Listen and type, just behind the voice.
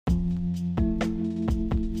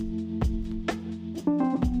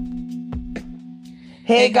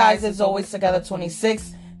Hey guys, it's always Together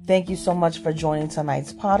 26. Thank you so much for joining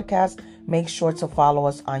tonight's podcast. Make sure to follow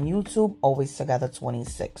us on YouTube, Always Together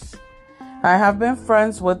 26. I have been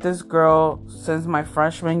friends with this girl since my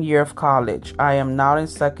freshman year of college. I am now in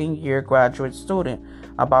second year graduate student,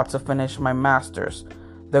 about to finish my master's.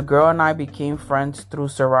 The girl and I became friends through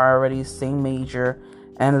sorority, same major,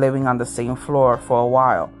 and living on the same floor for a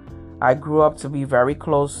while. I grew up to be very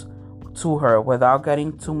close to her. Without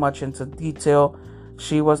getting too much into detail,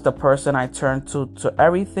 she was the person I turned to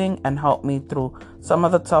everything and helped me through some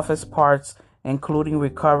of the toughest parts, including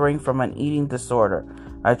recovering from an eating disorder.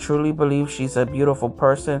 I truly believe she's a beautiful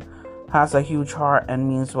person, has a huge heart, and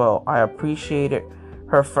means well. I appreciated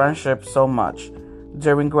her friendship so much.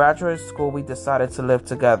 During graduate school, we decided to live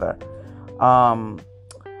together.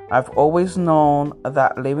 I've always known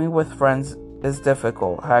that living with friends is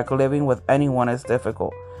difficult. Heck, living with anyone is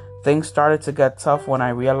difficult. Things started to get tough when I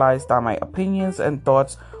realized that my opinions and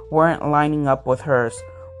thoughts weren't lining up with hers.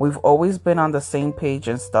 We've always been on the same page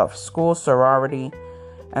and stuff, school, sorority,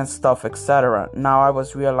 and stuff, etc. Now I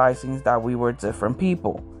was realizing that we were different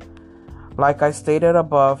people. Like I stated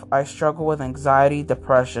above, I struggle with anxiety,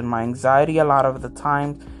 depression. My anxiety a lot of the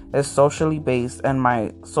time is socially based, and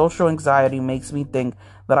my social anxiety makes me think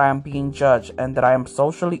that I am being judged and that I am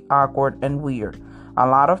socially awkward and weird. A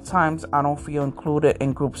lot of times I don't feel included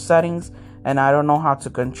in group settings, and I don't know how to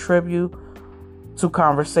contribute to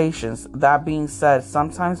conversations. That being said,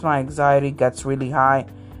 sometimes my anxiety gets really high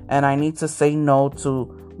and I need to say no to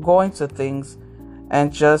going to things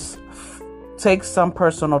and just take some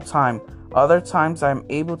personal time. Other times I'm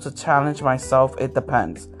able to challenge myself. It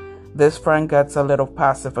depends. This friend gets a little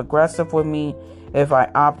passive aggressive with me if I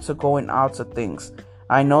opt to going out to things.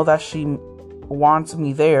 I know that she wants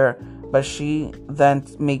me there, but she then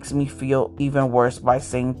makes me feel even worse by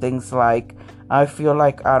saying things like, I feel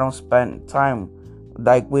like we don't spend time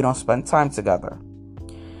together.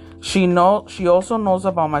 She also knows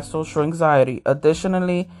about my social anxiety.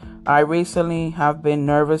 Additionally, I recently have been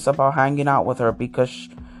nervous about hanging out with her because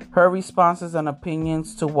her responses and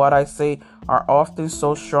opinions to what I say are often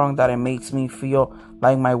so strong that it makes me feel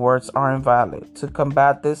like my words are invalid. To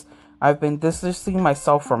combat this, I've been distancing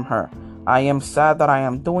myself from her. I am sad that I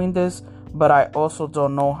am doing this, but I also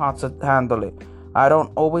don't know how to handle it. I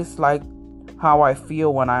don't always like how I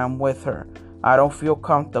feel when I am with her. I don't feel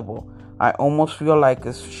comfortable. I almost feel like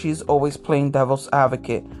she's always playing devil's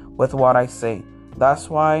advocate with what I say. That's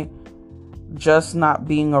why just not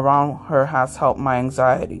being around her has helped my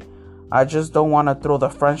anxiety. I just don't want to throw the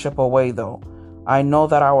friendship away though. I know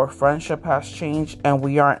that our friendship has changed and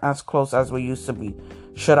we aren't as close as we used to be.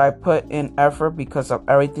 Should I put in effort because of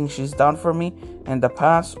everything she's done for me in the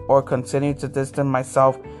past, or continue to distance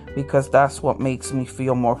myself because that's what makes me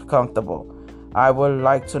feel more comfortable? I would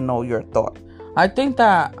like to know your thought. I think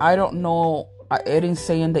that, I don't know, it didn't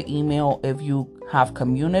say in the email if you have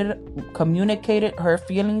communicated her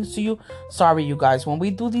feelings to you. Sorry, you guys. When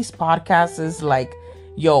we do these podcasts, it's like,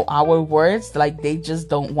 our words, like, they just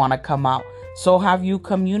don't want to come out. So have you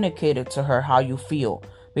communicated to her how you feel?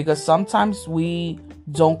 Because sometimes we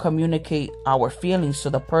don't communicate our feelings to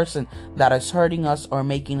the person that is hurting us or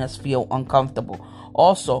making us feel uncomfortable.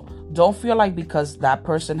 Also, don't feel like because that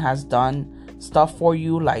person has done stuff for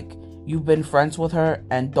you, like you've been friends with her,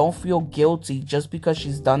 and don't feel guilty just because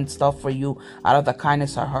she's done stuff for you out of the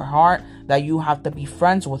kindness of her heart that you have to be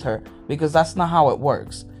friends with her, because that's not how it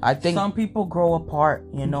works. I think some people grow apart,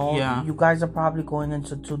 Yeah. You guys are probably going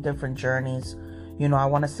into two different journeys. I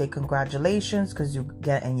want to say congratulations because you're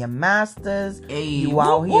getting your master's. Hey, you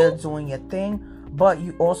out here doing your thing. But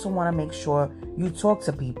you also want to make sure you talk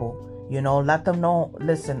to people. Let them know,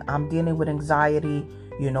 listen, I'm dealing with anxiety.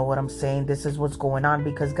 You know what I'm saying? This is what's going on.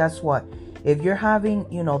 Because guess what? If you're having,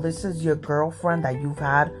 this is your girlfriend that you've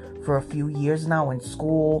had for a few years now in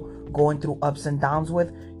school, going through ups and downs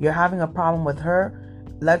with, you're having a problem with her.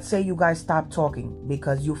 Let's say you guys stop talking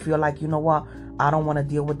because you feel like, you know what? I don't want to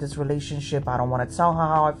deal with this relationship. I don't want to tell her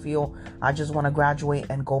how I feel. I just want to graduate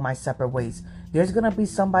and go my separate ways. There's going to be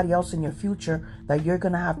somebody else in your future that you're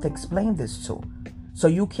going to have to explain this to. So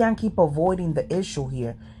you can't keep avoiding the issue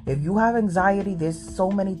here. If you have anxiety, there's so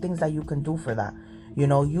many things that you can do for that.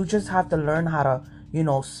 You just have to learn how to,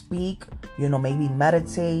 speak, maybe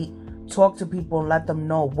meditate, talk to people and let them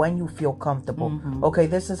know when you feel comfortable. Mm-hmm. Okay,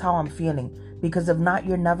 this is how I'm feeling. Because if not,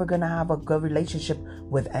 you're never going to have a good relationship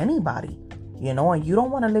with anybody. And you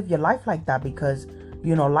don't want to live your life like that because,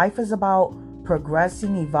 life is about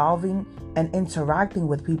progressing, evolving, and interacting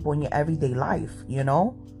with people in your everyday life,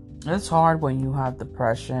 It's hard when you have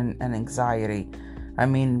depression and anxiety. I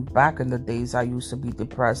mean, back in the days, I used to be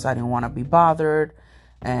depressed. I didn't want to be bothered.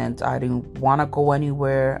 and I didn't want to go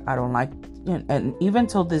anywhere. I don't like, and even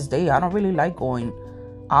till this day, I don't really like going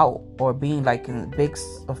out or being like in big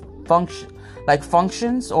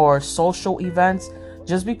functions or social events,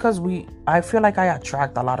 just because I feel like I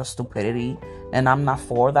attract a lot of stupidity, and I'm not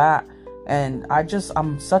for that. And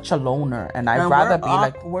I'm such a loner, and I'd rather be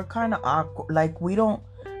like, we're kind of awkward. Like,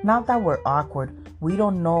 not that we're awkward. We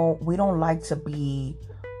don't like to be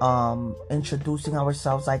introducing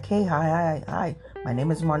ourselves like, hey, hi, my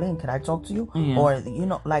name is Marlene, can I talk to you? Yeah. Or,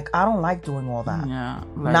 like, I don't like doing all that. Yeah,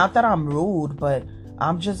 not that I'm rude, but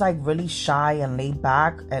I'm just like really shy and laid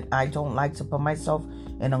back, and I don't like to put myself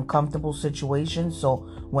in uncomfortable situations. So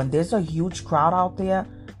when there's a huge crowd out there,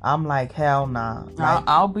 I'm like, hell nah. Like,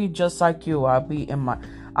 I'll be just like you. I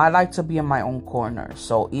like to be in my own corner.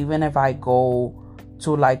 So even if I go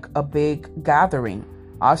to like a big gathering,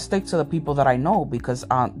 I'll stick to the people that I know, because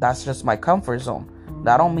that's just my comfort zone.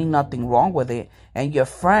 That don't mean nothing wrong with it. And your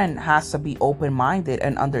friend has to be open-minded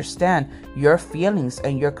and understand your feelings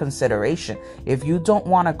and your consideration. If you don't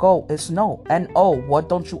want to go, it's no. And what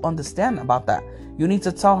don't you understand about that? You need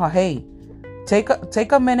to tell her, hey,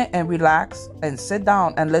 take a minute and relax and sit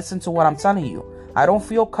down and listen to what I'm telling you. I don't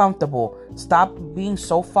feel comfortable. Stop being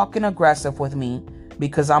so fucking aggressive with me,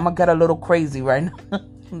 because I'm gonna get a little crazy right now.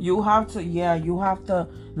 You have to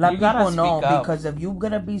let people know, because if you're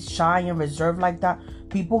gonna be shy and reserved like that,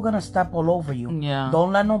 people gonna step all over you. Yeah.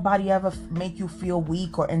 Don't let nobody ever make you feel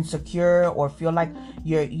weak or insecure or feel like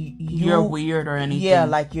you're weird or anything. Yeah,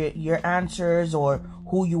 like your answers or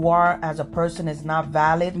who you are as a person is not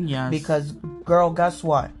valid. Yes. Because, girl, guess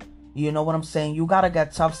what? You know what I'm saying? You gotta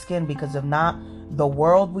get tough skin, because if not, the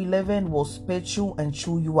world we live in will spit you and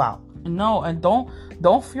chew you out. No, and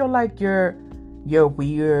don't feel like you're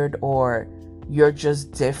weird or you're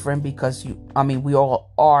just different, because we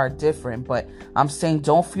all are different, but I'm saying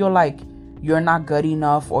don't feel like you're not good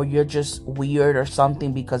enough or you're just weird or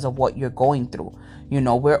something because of what you're going through.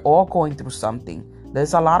 We're all going through something.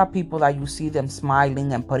 There's a lot of people that you see them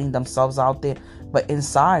smiling and putting themselves out there, but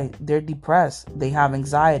inside they're depressed, they have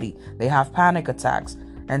anxiety, they have panic attacks,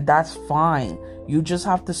 and that's fine. You just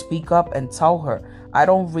have to speak up and tell her. I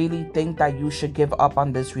don't really think that you should give up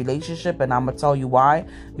on this relationship, and I'm gonna tell you why.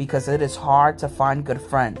 Because it is hard to find good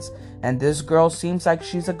friends, and this girl seems like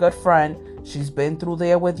she's a good friend. She's been through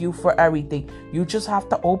there with you for everything. You just have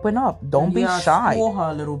to open up. Don't be shy. School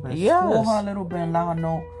her a little bit. Yes. School her a little bit and let her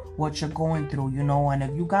know what you're going through, and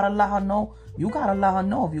if you gotta let her know, you gotta let her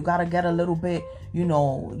know. If you gotta get a little bit,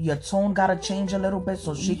 your tone gotta change a little bit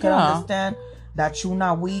so she can understand that you're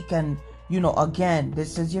not weak. And again,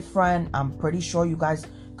 this is your friend. I'm pretty sure you guys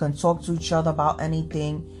can talk to each other about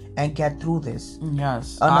anything and get through this.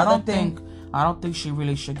 Yes. I don't think she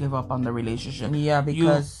really should give up on the relationship. Yeah,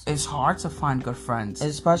 because it's hard to find good friends,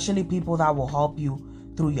 especially people that will help you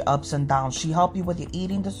through your ups and downs. She helped you with your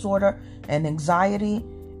eating disorder and anxiety.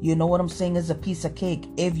 You know what I'm saying, is a piece of cake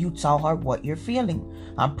if you tell her what you're feeling.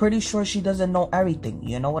 I'm pretty sure she doesn't know everything.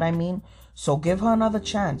 You know what I mean? So give her another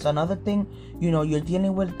chance. Another thing, you're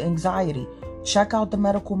dealing with anxiety. Check out the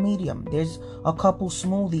medical medium. There's a couple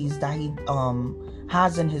smoothies that he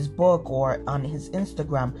has in his book or on his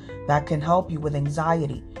Instagram that can help you with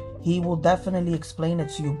anxiety. He will definitely explain it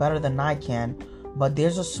to you better than I can. But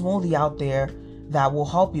there's a smoothie out there that will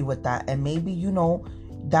help you with that. And maybe,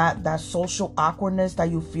 that social awkwardness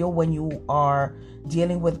that you feel when you are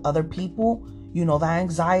dealing with other people, that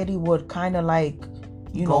anxiety would kind of like,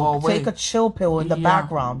 take a chill pill in the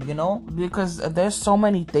background, because there's so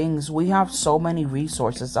many things. We have so many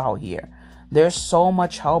resources out here. There's so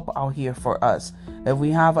much help out here for us. If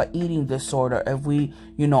we have an eating disorder, if we,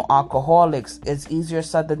 alcoholics, it's easier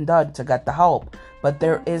said than done to get the help, but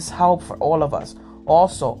there is help for all of us.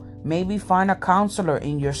 Also, maybe find a counselor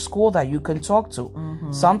in your school that you can talk to.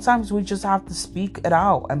 Mm-hmm. Sometimes we just have to speak it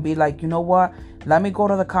out and be like, you know what? Let me go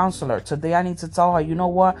to the counselor. Today I need to tell her, you know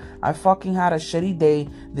what? I fucking had a shitty day.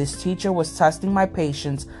 This teacher was testing my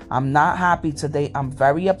patience. I'm not happy today. I'm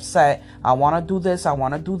very upset. I want to do this. I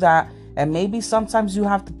want to do that. And maybe sometimes you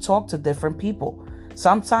have to talk to different people.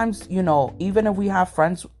 Sometimes, even if we have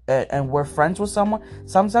friends and we're friends with someone,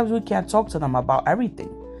 sometimes we can't talk to them about everything.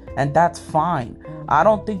 And that's fine. I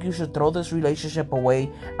don't think you should throw this relationship away.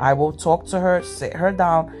 I will talk to her, sit her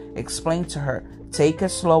down, explain to her, take it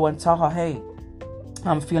slow and tell her, hey,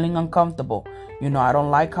 I'm feeling uncomfortable. I don't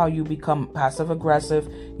like how you become passive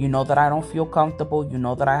aggressive. You know that I don't feel comfortable. You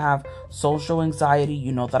know that I have social anxiety.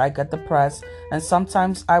 You know that I get depressed. And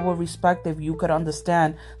sometimes I will respect if you could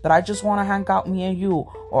understand that I just want to hang out, me and you.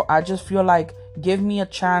 Or I just feel like, give me a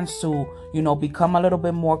chance to, become a little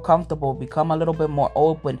bit more comfortable, become a little bit more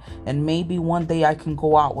open. And maybe one day I can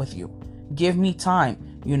go out with you. Give me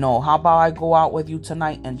time. How about I go out with you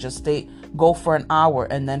tonight and just go for an hour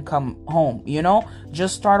and then come home?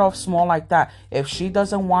 Just start off small like that. If she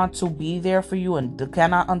doesn't want to be there for you and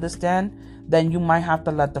cannot understand, then you might have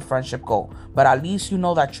to let the friendship go. But at least you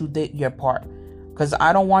know that you did your part. Because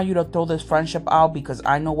I don't want you to throw this friendship out, because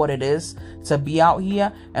I know what it is to be out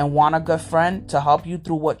here and want a good friend to help you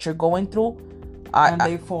through what you're going through. And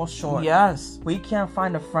they fall short. Yes. We can't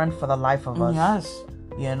find a friend for the life of us. Yes.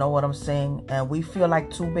 You know what I'm saying? And we feel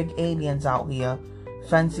like two big aliens out here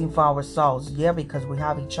fencing for ourselves. Yeah, because we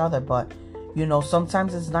have each other. But,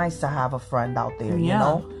 sometimes it's nice to have a friend out there, you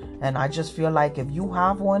know? And I just feel like if you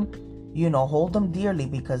have one, hold them dearly,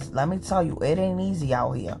 because let me tell you, it ain't easy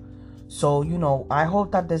out here. So, I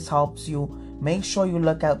hope that this helps you. Make sure you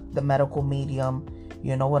look at the medical medium.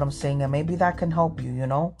 You know what I'm saying? And maybe that can help you,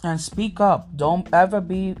 And speak up. Don't ever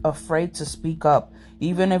be afraid to speak up.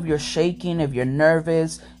 Even if you're shaking, if you're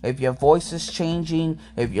nervous, if your voice is changing,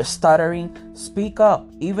 if you're stuttering, speak up.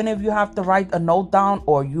 Even if you have to write a note down,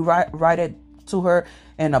 or you write it to her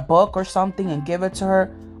in a book or something and give it to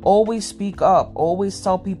her, always speak up. Always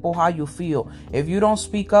tell people how you feel. If you don't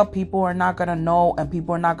speak up, people are not going to know, and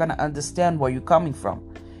people are not going to understand where you're coming from,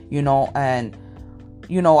 and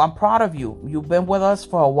I'm proud of you. You've been with us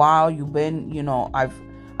for a while. You've been,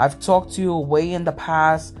 I've talked to you way in the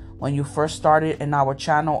past when you first started in our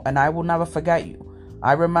channel, and I will never forget you.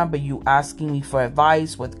 I remember you asking me for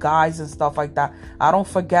advice with guys and stuff like that. I don't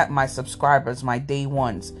forget my subscribers, my day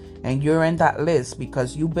ones, and you're in that list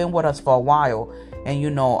because you've been with us for a while.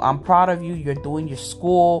 And I'm proud of you. You're doing your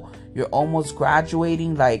school. You're almost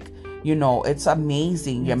graduating. It's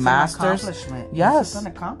amazing. Your master's. Yes, it's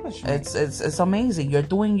an accomplishment. It's amazing. You're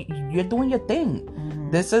doing your thing.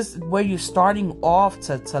 Mm-hmm. This is where you're starting off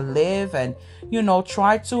to live, and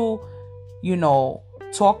try to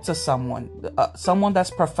talk to someone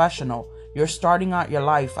that's professional. You're starting out your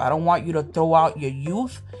life. I don't want you to throw out your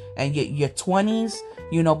youth and your 20s,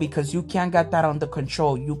 because you can't get that under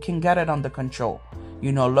control. You can get it under control.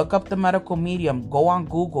 Look up the medical medium. Go on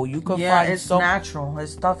Google. You can find it's natural.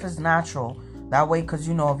 His stuff is natural. That way, because,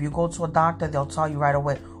 if you go to a doctor, they'll tell you right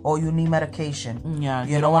away, oh, you need medication. Yeah,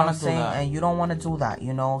 you know what I'm saying? And you don't want to do that,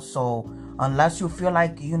 So, unless you feel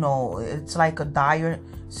like, it's like a dire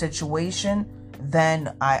situation,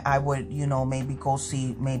 then I would, maybe go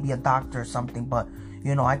see maybe a doctor or something. But,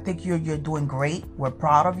 I think you're doing great. We're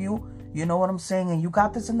proud of you. You know what I'm saying? And you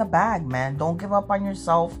got this in the bag, man. Don't give up on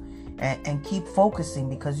yourself. And keep focusing,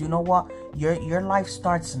 because you know what? Your life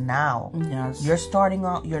starts now. Yes. You're starting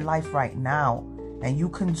out your life right now, and you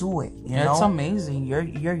can do it. It's amazing.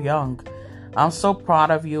 You're young. I'm so proud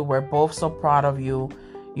of you. We're both so proud of you.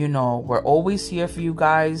 We're always here for you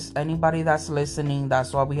guys. Anybody that's listening,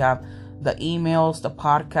 that's why we have the emails, the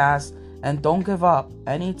podcast, and don't give up.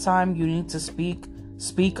 Anytime you need to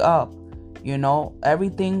speak up.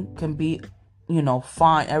 Everything can be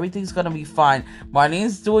fine. Everything's gonna be fine.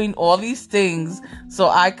 Marlene's doing all these things so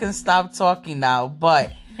I can stop talking now.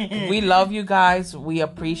 But we love you guys. We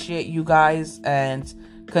appreciate you guys, and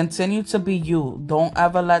continue to be you. Don't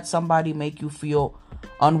ever let somebody make you feel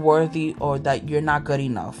unworthy or that you're not good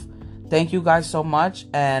enough. Thank you guys so much,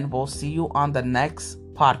 and we'll see you on the next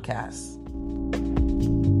podcast.